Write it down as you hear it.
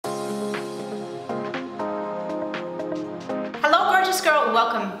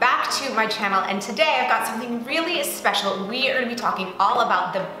welcome back to my channel, and today I've got something really special. We are going to be talking all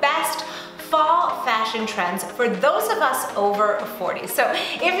about the best fall fashion trends for those of us over 40. So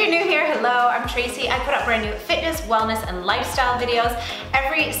if you're new here, hello, I'm Tracy. I put up brand new fitness, wellness, and lifestyle videos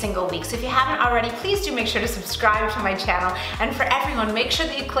every single week. So if you haven't already, please do make sure to subscribe to my channel. And for everyone, make sure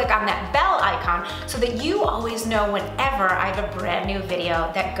that you click on that bell icon so that you always know whenever I have a brand new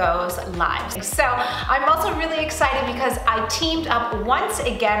video that goes live. So I'm also really excited because I teamed up once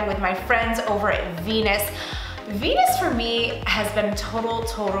again with my friends over at Venus. Venus for me has been a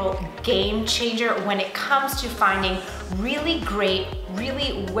total game changer when it comes to finding really great,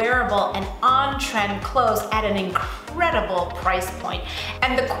 really wearable and on-trend clothes at an incredible price point.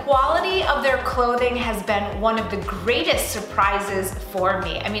 And the quality of their clothing has been one of the greatest surprises for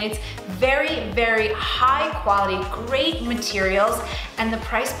me. I mean, it's very high quality, great materials, and the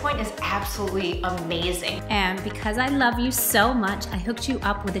price point is absolutely amazing. And because I love you so much, I hooked you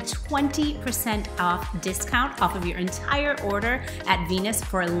up with a 20% off discount off of your entire order at Venus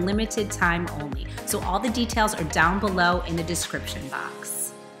for a limited time only. So all the details are down below in the description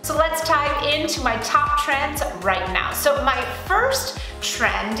box. So let's dive into my top trends right now. So my first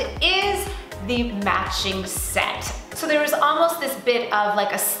trend is the matching set. So there was almost this bit of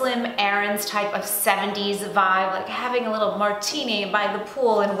like a Slim Aarons type of 70s vibe, like having a little martini by the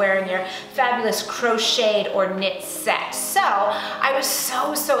pool and wearing your fabulous crocheted or knit set. So I was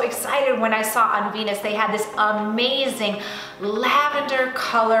so excited when I saw on Venus they had this amazing lavender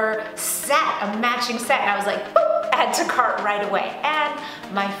color set, a matching set, and I was like, boop, add to cart right away. And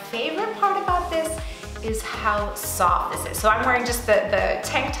my favorite part about this is how soft this is. So I'm wearing just the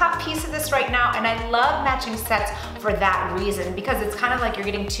tank top piece of this right now, and I love matching sets for that reason, because it's kind of like you're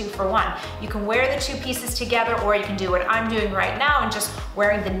getting 2 for 1. You can wear the 2 pieces together, or you can do what I'm doing right now and just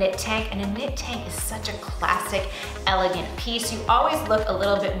wearing the knit tank. And a knit tank is such a classic, elegant piece. You always look a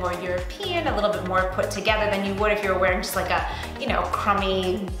little bit more European, a little bit more put together than you would if you were wearing just like a, you know,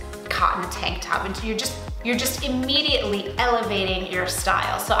 crummy cotton tank top. And you're just immediately elevating your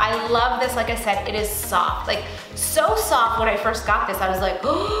style. So I love this. Like I said, it is soft, like so soft. When I first got this, I was like,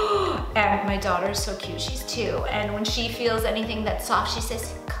 oh, and my daughter's so cute, she's 2. And when she feels anything that's soft, she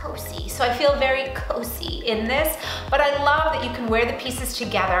says cozy. So I feel very cozy in this, but I love that you can wear the pieces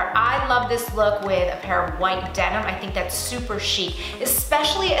together. I love this look with a pair of white denim. I think that's super chic,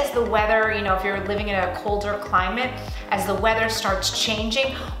 especially as the weather, you know, if you're living in a colder climate, as the weather starts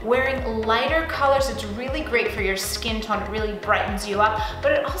changing, wearing lighter colors, it's really great for your skin tone. It really brightens you up,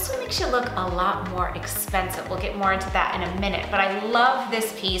 but it also makes you look a lot more expensive. We'll get more into that in a minute, but I love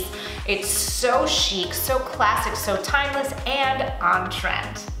this piece. It's so chic, so classic, so timeless, and on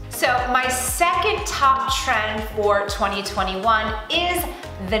trend. So my second top trend for 2021 is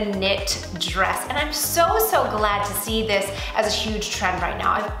the knit dress. And I'm so glad to see this as a huge trend right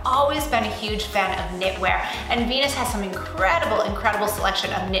now. I've always been a huge fan of knitwear, and Venus has some incredible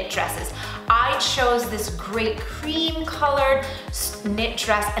selection of knit dresses. I chose this great cream colored knit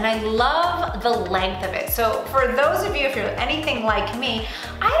dress, and I love the length of it. So for those of you, if you're anything like me,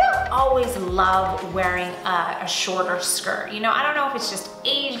 I don't always love wearing a shorter skirt. You know, I don't know if it's just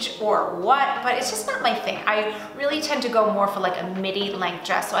age or what, but it's just not my thing. I really tend to go more for like a midi length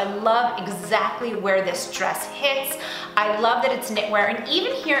dress. So I love exactly where this dress hits. I love that it's knitwear, and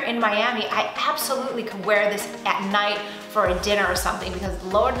even here in Miami, I absolutely could wear this at night for a dinner or something, because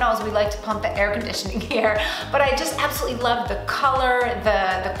Lord knows we like to pump the air conditioning here. But I just absolutely love the color,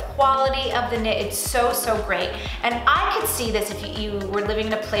 the quality of the knit. It's so great. And I could see this if you were living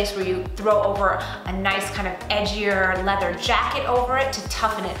in a place where you throw over a nice kind of edgier leather jacket over it to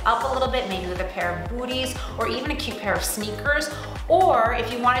toughen it up a little bit, maybe with a pair of booties or even a cute pair of sneakers. Or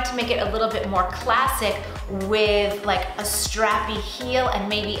if you wanted to make it a little bit more classic with like a strappy heel and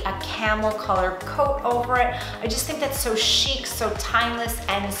maybe a camel color coat over it. I just think that's so chic, so timeless,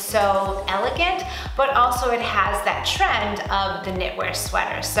 and so elegant, but also it has that trend of the knitwear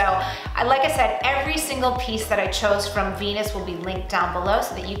sweater. So like I said, every single piece that I chose from Venus will be linked down below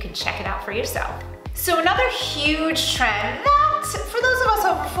so that you can check it out for yourself. So another huge trend that, for those of us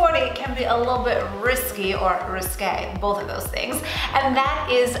over 40, can be a little bit risky or risque, both of those things, and that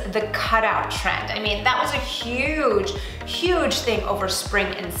is the cutout trend. I mean, that was a huge thing over spring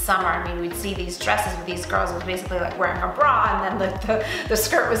and summer. I mean, we'd see these dresses with these girls was basically like wearing a bra, and then the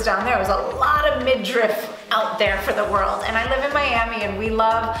skirt was down there. It was a lot of midriff out there for the world. And I live in Miami, and we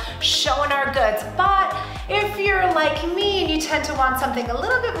love showing our goods, but if you're like me and you tend to want something a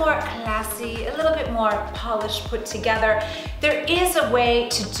little bit more classy, a little bit more polished, put together, there is a way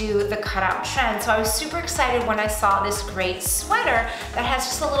to do the cutout trend. So I was super excited when I saw this great sweater that has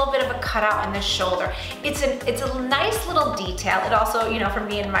just a little bit of a cutout in the shoulder. It's a nice little detail. It also, you know, for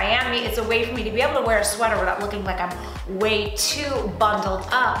me in Miami, it's a way for me to be able to wear a sweater without looking like I'm way too bundled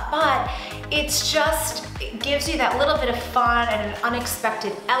up, but it's just, it gives you that little bit of fun and an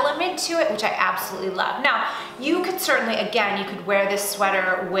unexpected element to it, which I absolutely love. Now, you could certainly, again, you could wear this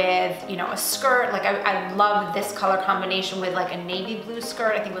sweater with, you know, a skirt. Like I love this color combination with like a navy blue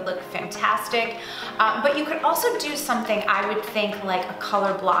skirt. I think would look fantastic. But you could also do something, I would think, like a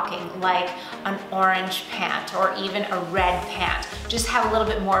color blocking, like an orange pant or even a red pant. Just have a little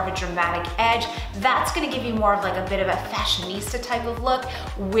bit more of a dramatic edge. That's gonna give you more of like a bit of a fashionista type of look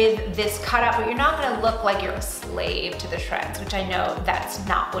with this cutout, but you're not gonna look like you're a slave to the trends, which I know that's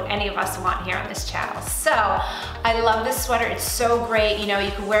not what any of us want here on this channel. So I love this sweater. It's so great. You know,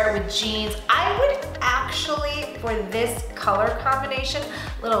 you can wear it with jeans. I would actually, for this color combination,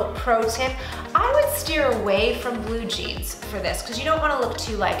 little pro tip, I would steer away from blue jeans for this because you don't want to look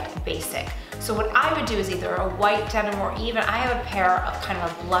too like basic. So what I would do is either a white denim or even I have a pair of kind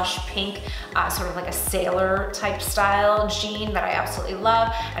of a blush pink, sort of like a sailor type style jean that I absolutely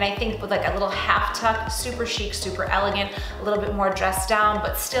love. And I think with like a little half tuck, super chic, super elegant, a little bit more dressed down,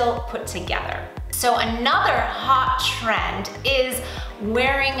 but still put together. So another hot trend is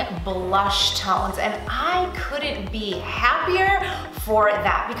wearing blush tones, and I couldn't be happier for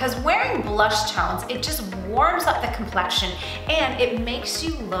that because wearing blush tones, it just warms up the complexion and it makes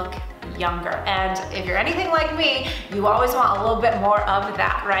you look younger. And if you're anything like me, you always want a little bit more of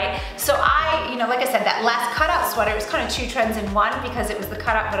that, right? So I, you know, like I said, that last cutout sweater was kind of two trends in one because it was the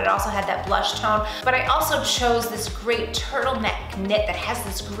cutout, but it also had that blush tone. But I also chose this great turtleneck knit that has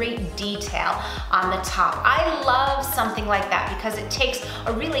this great detail on the top. I love something like that because it takes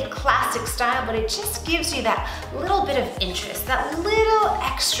a really classic style, but it just gives you that little bit of interest, that little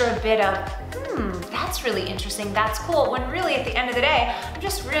extra bit of, that's really interesting, that's cool, when really at the end of the day, I'm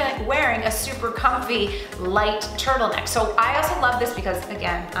just really wearing a super comfy, light turtleneck. So I also love this because,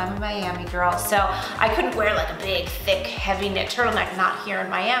 again, I'm a Miami girl, so I couldn't wear like a big, thick, heavy knit turtleneck, not here in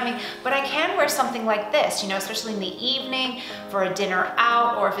Miami, but I can wear something like this, you know, especially in the evening for a dinner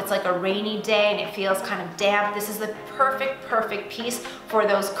out, or if it's like a rainy day and it feels kind of damp. This is the perfect piece for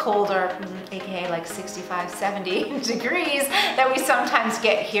those colder, aka like 65, 70 degrees that we sometimes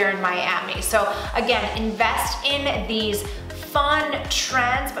get here in Miami. So again, invest in these fun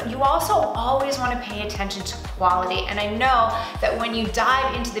trends, but you also always want to pay attention to quality. And I know that when you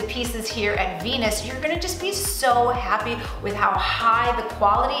dive into the pieces here at Venus, you're gonna just be so happy with how high the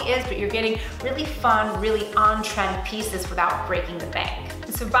quality is, but you're getting really fun, really on-trend pieces without breaking the bank.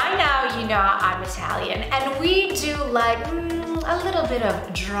 So by now, you know I'm Italian, and we do like a little bit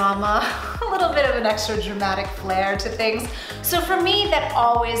of drama, a little bit of an extra dramatic flair to things. So for me, that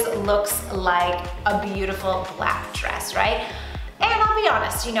always looks like a beautiful black dress, right? And I'll be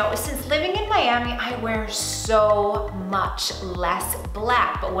honest, you know, since living in Miami, I wear so much less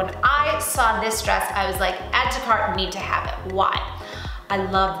black. But when I saw this dress, I was like, add to cart, need to have it. Why? I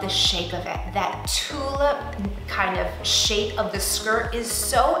love the shape of it. That tulip kind of shape of the skirt is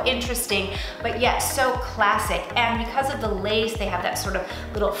so interesting, but yet so classic. And because of the lace, they have that sort of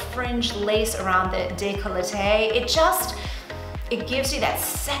little fringe lace around the décolleté. It gives you that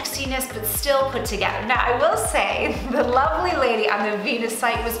sexiness, but still put together. Now, I will say, the lovely lady on the Venus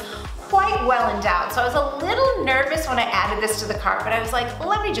site was quite well endowed. So I was a little nervous when I added this to the cart, but I was like, well,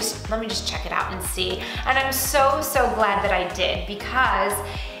 let me just check it out and see. And I'm so glad that I did because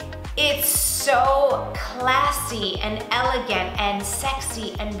it's so classy and elegant and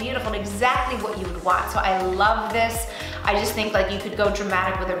sexy and beautiful, and exactly what you would want. So I love this. I just think like you could go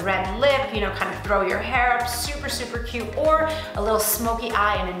dramatic with a red lip, you know, kind of throw your hair up, super cute, or a little smoky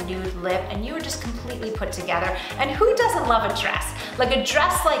eye and a nude lip, and you were just completely put together. And who doesn't love a dress? Like a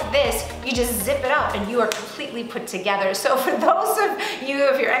dress like this, you just zip it up and you are completely put together. So for those of you,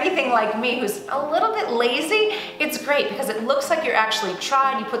 if you're anything like me, who's a little bit lazy, it's great because it looks like you're actually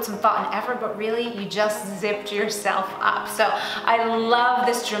tried, you put some thought and effort, but really you just zipped yourself up. So I love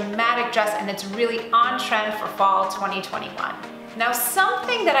this dramatic dress, and it's really on trend for fall 2021. Now,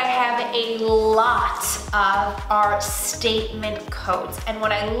 something that I have a lot of are statement coats. And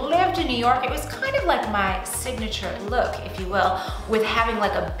when I lived in New York, it was kind of like my signature look, if you will, with having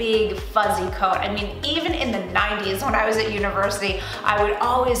like a big fuzzy coat. I mean, even in the 90s when I was at university, I would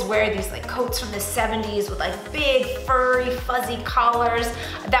always wear these like coats from the 70s with like big furry fuzzy collars.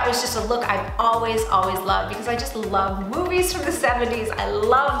 That was just a look I've always loved because I just love movies from the 70s. I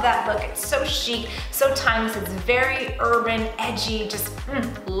love that look. It's so chic, so timeless. It's very urban, edgy, just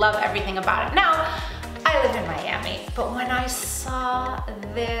love everything about it. Now, I live in Miami, but when I saw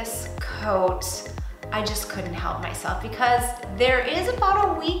this coat, I just couldn't help myself because there is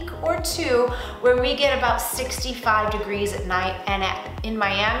about a week or two where we get about 65 degrees at night, and in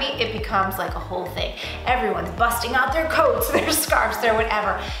Miami, it becomes like a whole thing. Everyone's busting out their coats, their scarves, their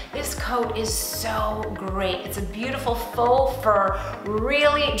whatever. This coat is so great. It's a beautiful faux fur,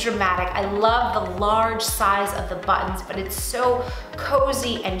 really dramatic. I love the large size of the buttons, but it's so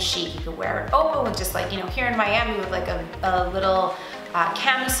cozy and chic. You can wear it open with just like, you know, here in Miami with like a little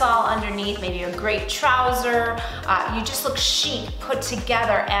camisole underneath, maybe a great trouser. You just look chic, put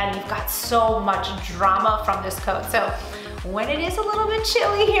together, and you've got so much drama from this coat. So when it is a little bit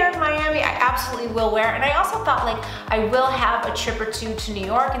chilly here in Miami, I absolutely will wear it. And I also thought like I will have a trip or two to New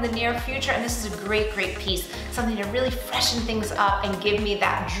York in the near future, and this is a great piece. Something to really freshen things up and give me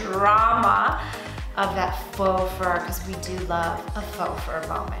that drama of that faux fur, because we do love a faux fur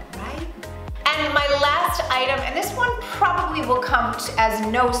moment, right? And my last item, and this one probably will come as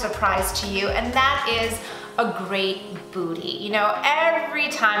no surprise to you, and that is a great booty. You know, every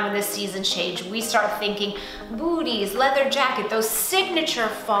time when the seasons change, we start thinking booties, leather jacket, those signature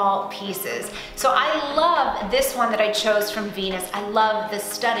fall pieces. So I love this one that I chose from Venus. I love the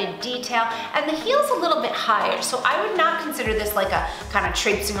studded detail, and the heel's a little bit higher. So I would not consider this like a kind of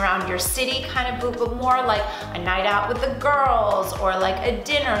traipsing around your city kind of boot, but more like a night out with the girls or like a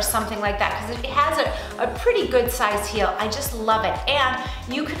dinner or something like that, because it has a pretty good size heel. I just love it. And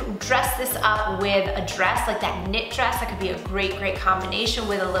you could dress this up with a dress, like that knit dress. That could be a great combination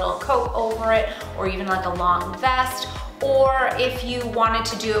with a little coat over it, or even like a long vest. Or if you wanted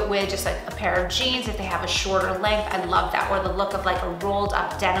to do it with just like a pair of jeans, if they have a shorter length, I love that. Or the look of like a rolled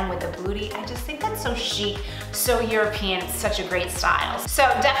up denim with a booty. I just think that's so chic, so European. It's such a great style. So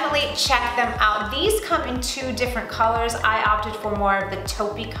definitely check them out. These come in 2 different colors. I opted for more of the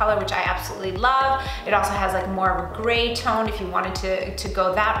taupey color, which I absolutely love. It also has like more of a gray tone if you wanted to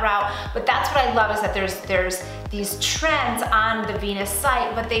go that route. But that's what I love, is that there's these trends on the Venus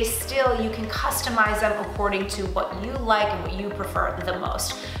site, but they still, you can customize them according to what you like and what you prefer the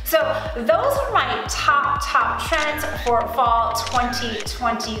most. So those are my top trends for fall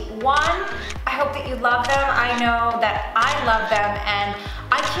 2021. I hope that you love them. I know that I love them, and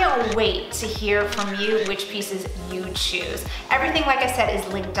I can't wait to hear from you which pieces you choose. Everything, like I said, is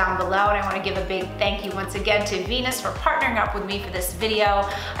linked down below, and I want to give a big thank you once again to Venus for partnering up with me for this video.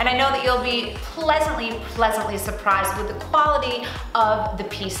 And I know that you'll be pleasantly surprised with the quality of the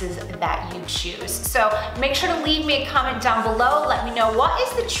pieces that you choose. So make sure to leave me a comment down below. Let me know, what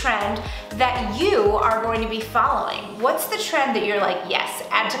is the trend that you are going to be following? What's the trend that you're like, yes,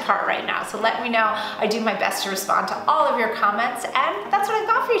 add to cart right now? So let me know. I do my best to respond to all of your comments, and that's what I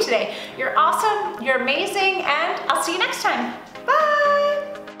got for you today. You're awesome, you're amazing, and I'll see you next time.